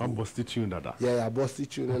track. I'm busted tune that. Yeah, I busted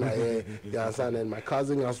tune and I hear you understand. And my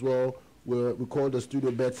cousin as well. We called the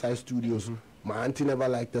studio Bedside Studios. My auntie never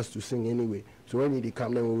liked us to sing anyway. So when they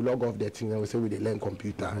come, then we log off their thing and we say we learn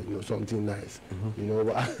computer, you know, something nice, you know.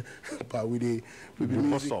 But we the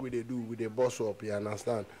music we they boss up, you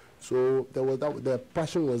understand. So there was the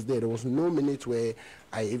passion was there. There was no minute where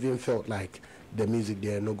I even felt like the music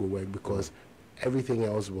there no go work because everything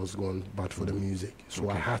else was gone but for the music. So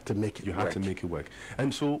I had to make it work. You had to make it work.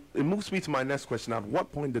 And so it moves me to my next question. At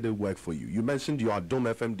what point did it work for you? You mentioned your Dome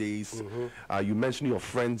FM days. You mentioned your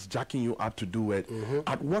friends jacking you up to do it.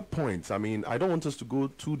 At what point? I mean, I don't want us to go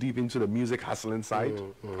too deep into the music hustling side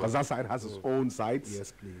because that side has its own sides.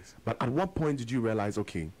 Yes, please. But at what point did you realize,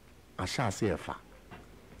 okay, I shall say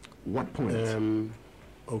what point?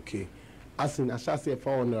 Okay. As in, I shall say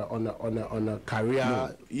on a career.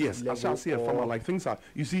 No, yes, I shall say like things are.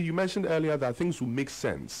 You see, you mentioned earlier that things will make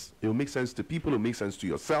sense. It will make sense to people. It will make sense to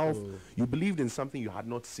yourself. You believed in something you had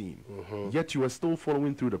not seen, yet you were still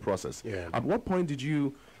following through the process. Yeah. At what point did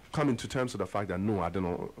you come into terms with the fact that no, I don't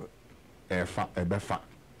know,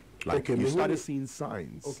 like okay, you started seeing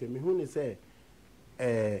signs? Okay, me who say,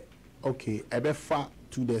 okay,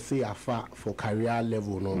 to the say afa for career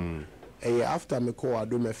level no. After me call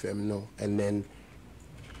Adom FM no, and then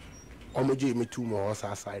Omoji me 2 more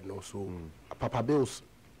outside no. So Papa Bills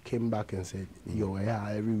came back and said, yo, yeah,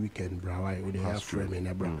 every weekend, bro, I would have friend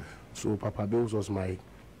in bro. So Papa Bills was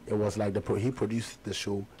it was like he produced the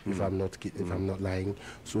show, if I'm not lying.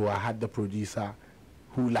 So I had the producer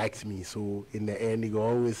who liked me. So in the end, he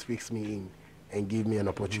always fix me in and give me an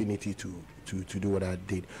opportunity to do what I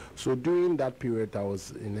did. So during that period, I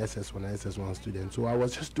was in SS1 student. So I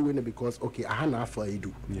was just doing it because, okay, I had enough for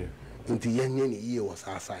do. Yeah. Until year was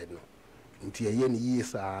outside now. Until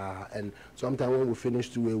years, and sometimes when we finish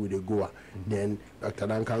 2 way with the goa, then Dr.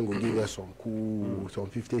 Duncan will give us some some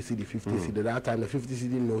 50 CD. That time the 50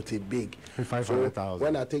 CD note is big. 500,000. So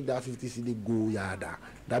when I take that 50 CD go yada,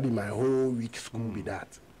 that be my whole week school be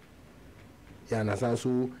that. You understand?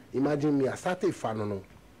 So imagine me, I started fan no.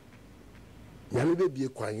 Yami be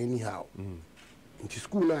kwa anyhow. Into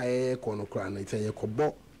school na kono kra na ite ye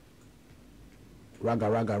kobo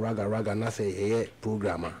raga na say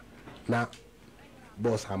programmer na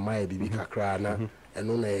boss Fameye bibi kakra na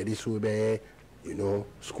eno na ye so be you know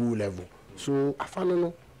school level. So afano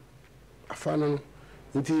no afano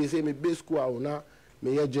nti say me base school na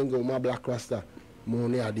me ye jingle my Black Rasta mo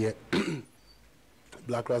ne ade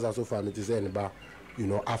Black Rasta so far me to say ba you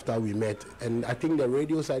know after we met, and I think the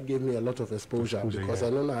radio side gave me a lot of exposure because I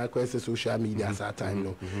know I quite social media at that time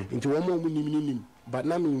no into one more but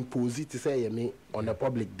now me impose to say me on the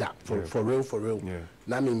public that for real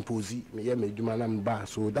now me impose me yeah me do my bar,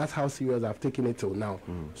 so that's how serious I've taken it till now.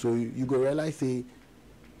 So you go realize say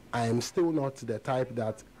I am still not the type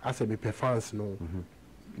that as a me fans no.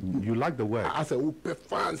 You like the work. As a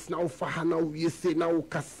fans now for now you say now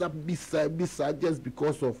kasa bisa just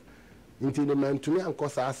because of into the man to me and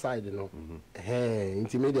cause outside, you know.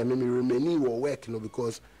 Into me they me remain or work, you know,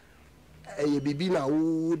 because baby now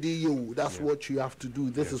that's what you have to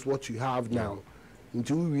do. This is what you have now.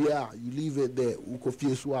 Until we are, you leave it there. Uko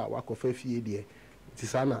fieswa, wako fefie there.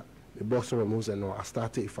 Tisana, the boss of Moses no. I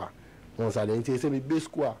started far. Once I didn't say me base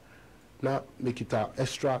square. Now make it a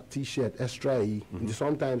extra T-shirt, extra e.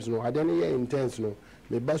 Sometimes no, I don't hear intense no.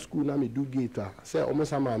 Me bas school na me do guitar. Say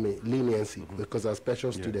almost am me leniency because I'm a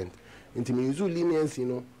special student. Into me use leniency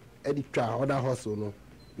no. Edit try other hustle no.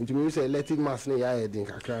 Into me say letting mass ne ya edin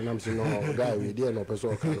kakra na me say no guy we there no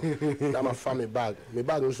person kan. Na my family bag. Me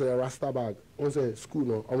bag no say a rasta bag. On say school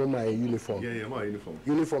no omo my uniform. Yeah, my uniform.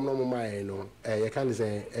 Uniform no my no. You can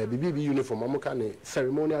say BB uniform. Omo kan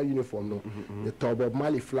ceremonial uniform no. The top of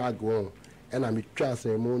Mali flag one. And I try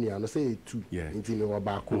ceremonial. No say two. Into me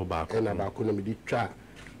wabako. And abako no me di try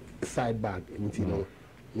side bag. Into no.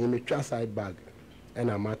 Me try side bag. And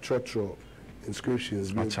I'm a trotro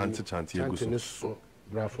inscriptions. I chant.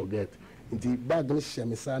 Bra forget. Into bag ni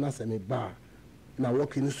shame sana se me bar. Na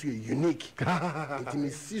walk in so unique. Into me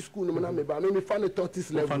see school no na me bar. Me find the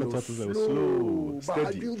tortoise level. Slow. But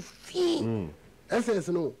I do feel. SS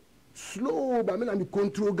no. Slow. But me na me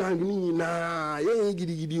control gang ni na. Ye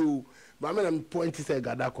gidi o. But me na me point say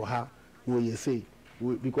gada ko ha. What you say?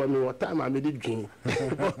 Because me what time I made it dream.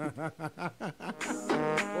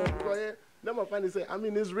 Then my friend say, I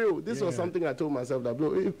mean, it's real. This was something I told myself that,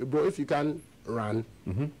 bro, if you can run,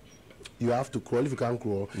 you have to crawl. If you can't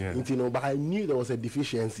crawl, you know. But I knew there was a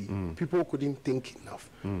deficiency. People couldn't think enough.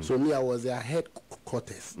 So me, I was their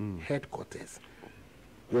headquarters. Headquarters.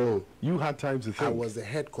 Well, you had time to think. I was the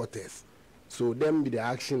headquarters. So then be the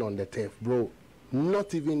action on the turf, bro.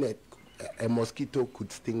 Not even a mosquito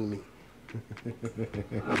could sting me.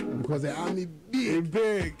 Because the army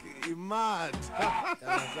big, mad.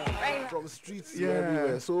 From streets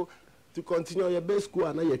everywhere. So to continue your best school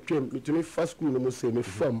and your train, me to me first school no say me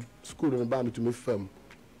firm school no ba me to me firm.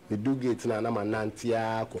 Me do gate na ma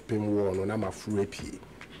nantia kopem wo no na ma furu pie.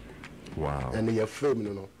 Wow. And your firm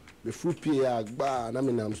no. Me furu pie agba na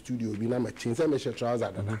me na studio bi na ma chin say me share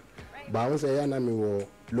trouser dada. Ba won say ya na me wo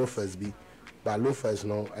loafers bi. Ba loafers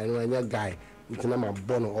no and when your guy it na ma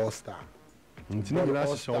born all star. Ntina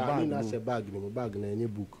bag na any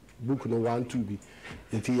book no 1-2 bi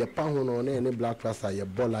nti ye pa ho no na any Black Rasta ye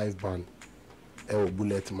ball live band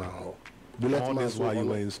Bullet Man ho Bullet Man so you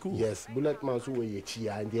were in school. Yes, Bullet Man so we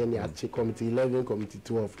chia and then ya committee 11 committee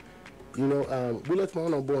 12, you know. Bullet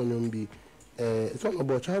Man no born no be it's not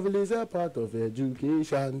about travel is a part of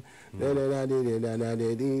education.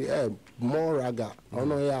 More raga. I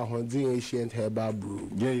know ya holding ancient herbal brew.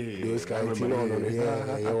 Those kind of thing.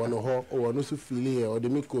 You want to feel or the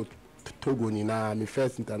Miko Togo ni na my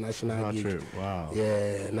first international gig. Wow.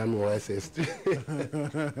 Yeah, na me OSS.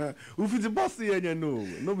 If it's the boss here, you know,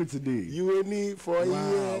 no be today. You and me for a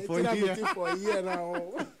year. For a year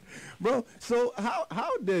now. Bro, so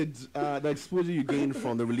how did the exposure you gained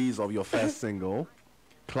from the release of your first single,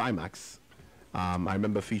 Climax? I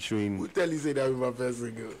remember featuring. Who tell you say that was my first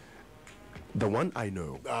single? The one I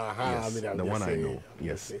know. Yes, I mean, the one I know.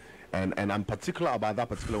 Yes. And I'm particular about that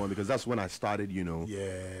particular one because that's when I started, you know,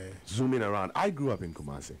 zooming around. I grew up in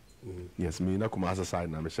Kumasi. Yes, me na Kumasi side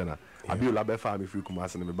na Mishana. I be labe family free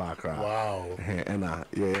Kumasi in the background. Wow.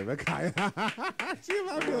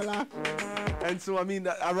 And so I mean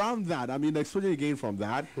around that, I mean the exposure you gained from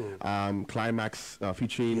that, Climax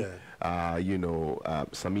featuring you know,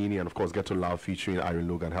 Samini, and of course Get to Love featuring Iron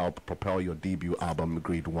Logan helped propel your debut album,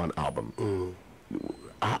 Grade 1 album.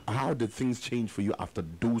 How did things change for you after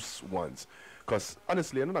those ones? Because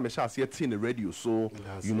honestly, I know I'm see it in the radio, so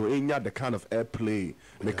you know, ain't the kind of airplay.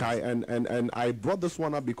 And I brought this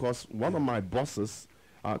one up because one of my bosses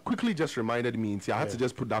quickly just reminded me. I had to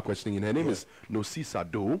just put that question in. Her name is Nosisa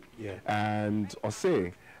Do, and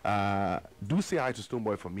Ose. do say hi to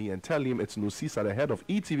Stonebwoy for me and tell him it's Nosisa, the head of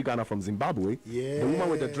ETV Ghana from Zimbabwe. Yes, the woman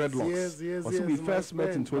with the dreadlocks. Yes. Also, we first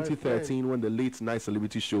met in 2013 when the late night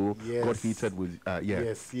celebrity show got heated with,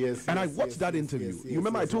 Yes. And I watched that interview. You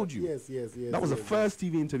remember I told you? Yes. That was the first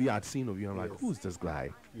TV interview I'd seen of you. I'm like, who's this guy?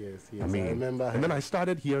 Yes. I mean, I remember. And then I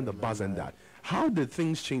started hearing the buzz and that. How did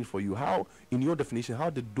things change for you? How, in your definition, how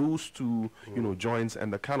did those two, joints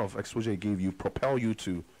and the kind of exposure it gave you propel you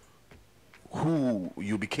to who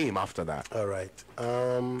you became after that? All right.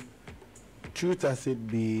 Truth as it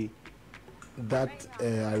be, that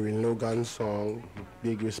Irene Logan song,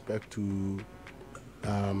 big respect to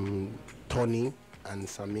Tony and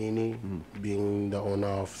Samini, being the owner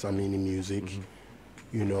of Samini Music,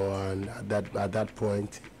 and at that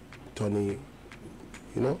point, Tony,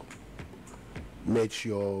 made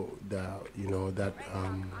sure that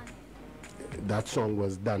that song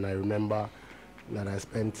was done. I remember that I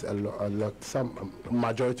spent some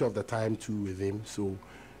majority of the time too with him. So,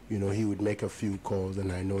 he would make a few calls,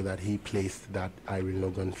 and I know that he placed that Irene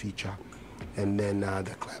Logan feature. And then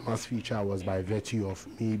the Climax feature was by virtue of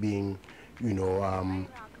me being,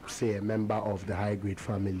 say a member of the High Grade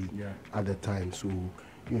family at the time. So,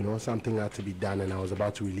 something had to be done, and I was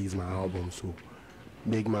about to release my album. So,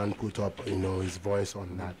 big man put up, his voice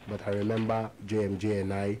on that. But I remember JMJ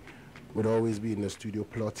and I would always be in the studio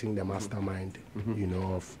plotting the mastermind,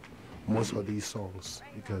 of most of these songs.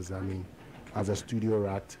 Because, as a studio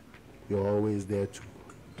rat, you're always there to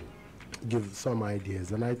give some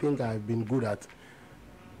ideas. And I think I've been good at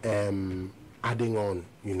adding on,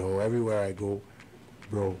 everywhere I go,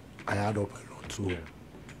 bro, I add up a lot too.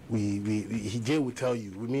 Jay will tell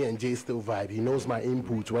you, me and Jay still vibe. He knows my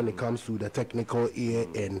input when it comes to the technical ear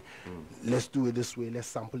and let's do it this way, let's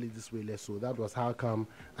sample it this way, so that was how come,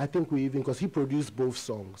 I think because he produced both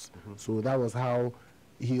songs, so that was how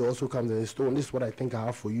he also comes and says, this is what I think I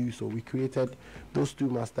have for you. So we created those two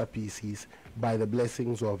masterpieces by the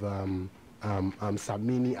blessings of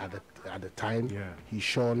Samini at the time. He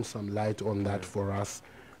shone some light on that for us,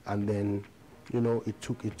 and then it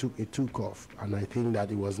took off. And I think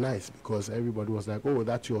that it was nice because everybody was like, oh,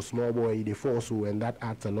 that's your small boy the so, and that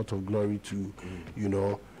adds a lot of glory to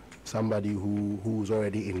somebody who's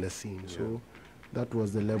already in the scene. So that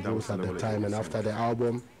was the levels at the time. And after the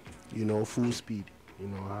album, full speed,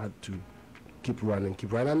 I had to keep running.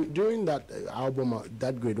 And during that album,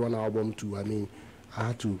 that grade 1 album too, I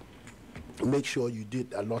had to make sure you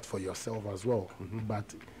did a lot for yourself as well.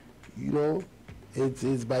 But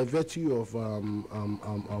it's by virtue of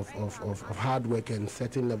hard work and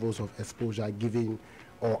certain levels of exposure given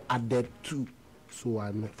or added to. So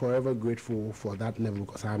I'm forever grateful for that level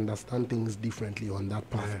because I understand things differently on that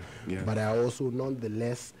path. But I also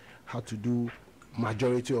nonetheless had to do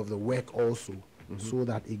majority of the work also. So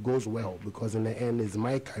that it goes well, because in the end it's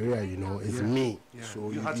my career, it's me.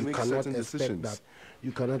 So you cannot expect that.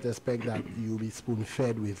 You cannot expect that you'll be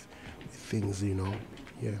spoon-fed with things,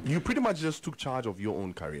 You pretty much just took charge of your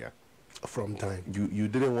own career from time. You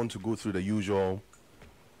didn't want to go through the usual.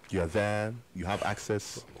 You're there. You have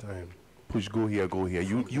access. From time. Push, go here, go here.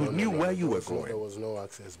 You knew where you were going. There was no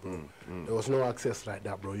access, bro. There was no access like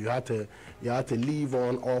that, bro. You had to leave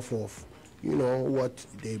on off of. What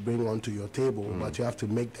they bring onto your table, but you have to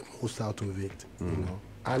make the most out of it,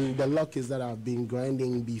 And the luck is that I've been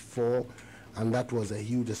grinding before, and that was a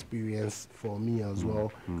huge experience for me as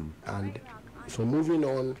well. And so moving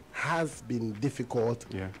on has been difficult,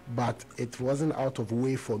 but it wasn't out of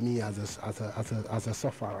way for me as a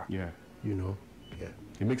sufferer.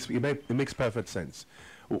 It makes perfect sense.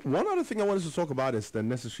 One other thing I wanted to talk about is the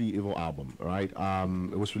Necessary Evil album, right?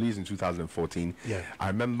 It was released in 2014. I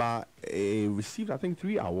remember it received, I think,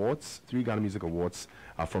 3 Ghana Music Awards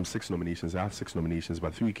from 6 nominations. I have 6 nominations,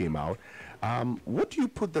 but 3 came out. What do you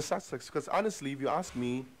put the success? Because honestly, if you ask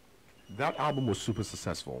me, that album was super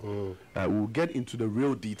successful. We'll get into the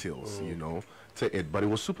real details, to it, but it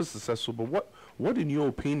was super successful. But what in your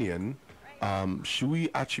opinion, should we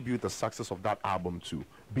attribute the success of that album to,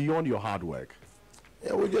 beyond your hard work?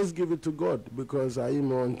 We just give it to God, because I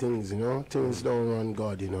am on things, things don't run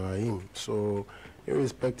God, So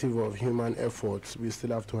irrespective of human efforts, we still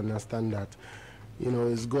have to understand that,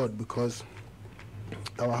 it's God, because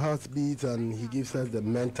our hearts beat and he gives us the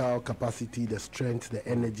mental capacity, the strength, the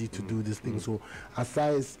energy to do this thing. So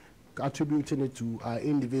aside as attributing it to our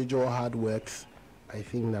individual hard works, I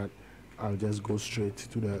think that I'll just go straight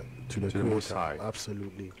to the creator.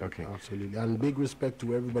 Absolutely. Okay. Absolutely. And big respect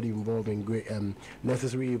to everybody involved in great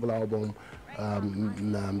Necessary Evil album,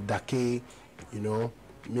 Dake,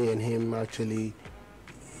 me and him actually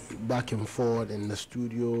back and forth in the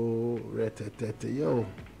studio.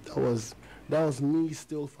 that was me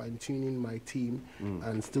still fine-tuning my team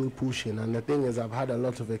and still pushing. And the thing is, I've had a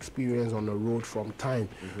lot of experience on the road from time.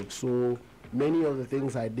 So many of the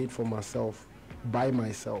things I did for myself, by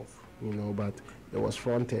myself, you know, but it was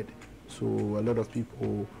fronted. So a lot of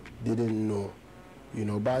people didn't know. You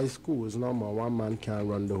know, by school, it's normal. One man can't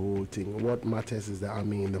run the whole thing. What matters is the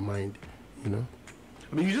army in the mind, you know.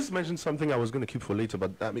 I mean, you just mentioned something I was going to keep for later,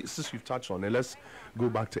 but I mean, since you've touched on it, let's go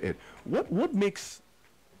back to it. What makes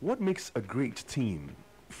a great team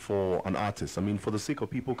for an artist? I mean, for the sake of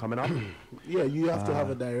people coming up? Yeah, you have to have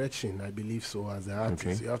a direction, I believe so, as an artist.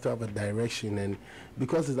 Okay. You have to have a direction, and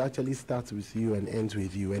because it actually starts with you and ends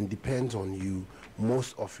with you and depends on you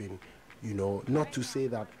most often, you know, not to say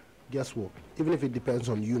that, guess what, even if it depends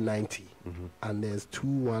on you 90 and there's 2,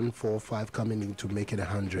 1, 4, 5 coming in to make it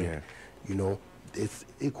 100, you know, it's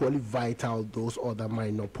equally vital those other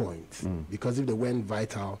minor points, because if they weren't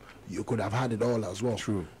vital, you could have had it all as well.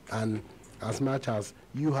 True. And as much as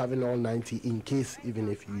you having all 90 in case, even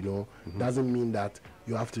if you know, doesn't mean that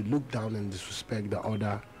you have to look down and disrespect the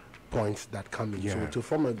other points that come in. So to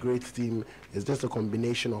form a great team is just a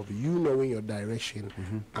combination of you knowing your direction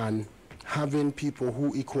and having people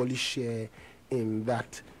who equally share in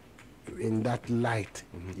that light.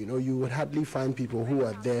 You know, you would hardly find people who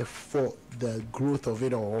are there for the growth of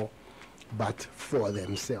it all, but for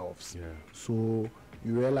themselves. So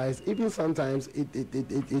you realize even sometimes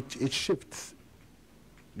it shifts.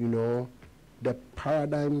 You know, the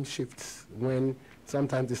paradigm shifts when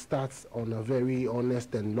sometimes it starts on a very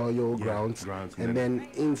honest and loyal grounds, and then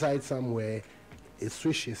inside somewhere it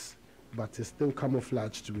switches, but it's still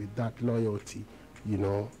camouflaged with that loyalty, you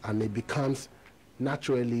know, and it becomes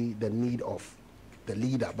naturally the need of the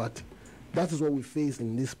leader. But that is what we face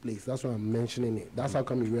in this place. That's why I'm mentioning it. That's how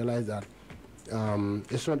come you realize that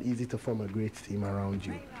it's not easy to form a great team around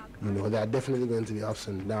you. You know, there are definitely going to be ups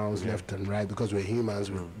and downs, left and right, because we're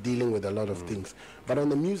humans, we're dealing with a lot of things. But on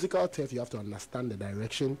the musical turf, you have to understand the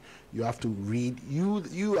direction. You have to read.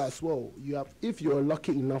 You as well. You have, if you're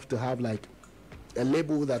lucky enough to have like a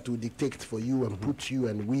label that will dictate for you and put you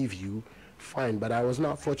and weave you, fine. But I was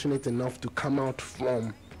not fortunate enough to come out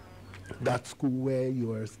from that school where you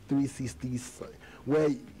were 360s, where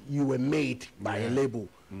you were made by a label.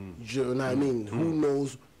 You know what I mean? Who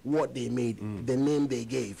knows what they made, the name they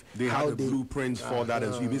gave, they how have the blueprints for that,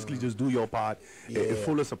 and so you basically just do your part. It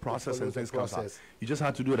follows a process, and things come out. You just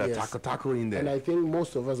have to do that tackle in there. And I think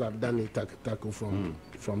most of us have done it tackle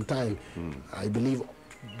from time. I believe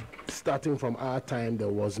starting from our time, there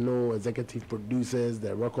was no executive producers,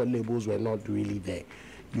 the record labels were not really there,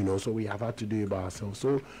 you know, so we have had to do it by ourselves.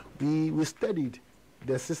 So we studied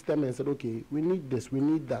the system and said, okay, we need this, we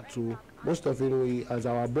need that. So most of it, we, as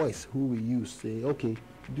our boys who we use, say, okay,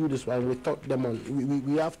 do this one. We taught them on,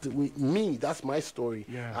 we have to, that's my story.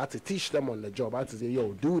 I had to teach them on the job. I had to say,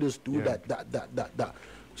 yo, do this, do that.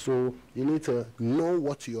 So you need to know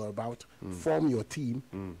what you're about, form your team,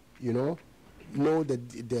 you know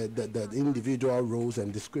the individual roles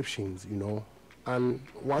and descriptions, you know. And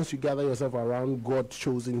once you gather yourself around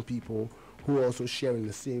God-chosen people who are also sharing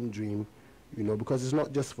the same dream, you know, because it's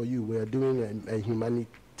not just for you. We're doing a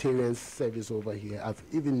humanitarian service over here as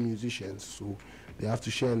even musicians, so they have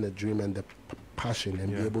to share in the dream and the passion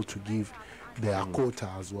and be able to give their quota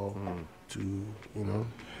as well to, you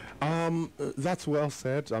know. That's well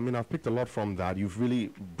said. I mean, I've picked a lot from that. You've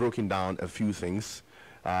really broken down a few things.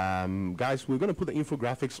 Guys, we're going to put the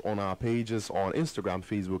infographics on our pages on Instagram,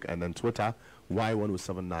 Facebook, and then Twitter,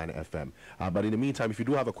 Y1079 FM. But in the meantime, if you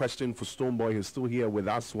do have a question for Stonebwoy, who's still here with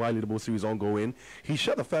us while the series ongoing, he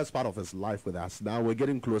shared the first part of his life with us. Now we're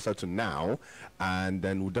getting closer to now, and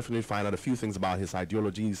then we'll definitely find out a few things about his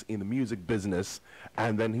ideologies in the music business,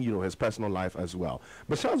 and then, you know, his personal life as well.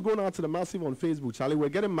 But shouts going out to the massive on Facebook, Charlie. We're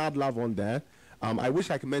getting mad love on there. I wish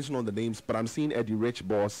I could mention all the names, but I'm seeing Eddie Rich,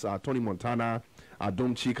 Boss, Tony Montana,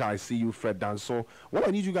 Dom Chica, I see you, Fred Danso. What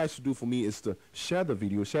I need you guys to do for me is to share the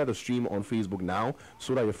video, share the stream on Facebook now,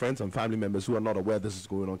 so that your friends and family members who are not aware this is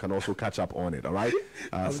going on can also catch up on it, all right?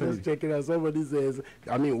 I'm just checking out. Somebody says,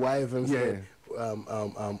 I mean, YFM said,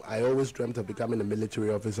 I always dreamt of becoming a military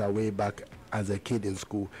officer way back as a kid in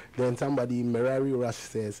school. Then somebody, Merari Rush,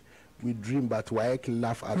 says, we dream, but why I can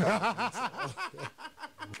laugh at that.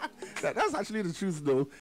 That's actually the truth, though.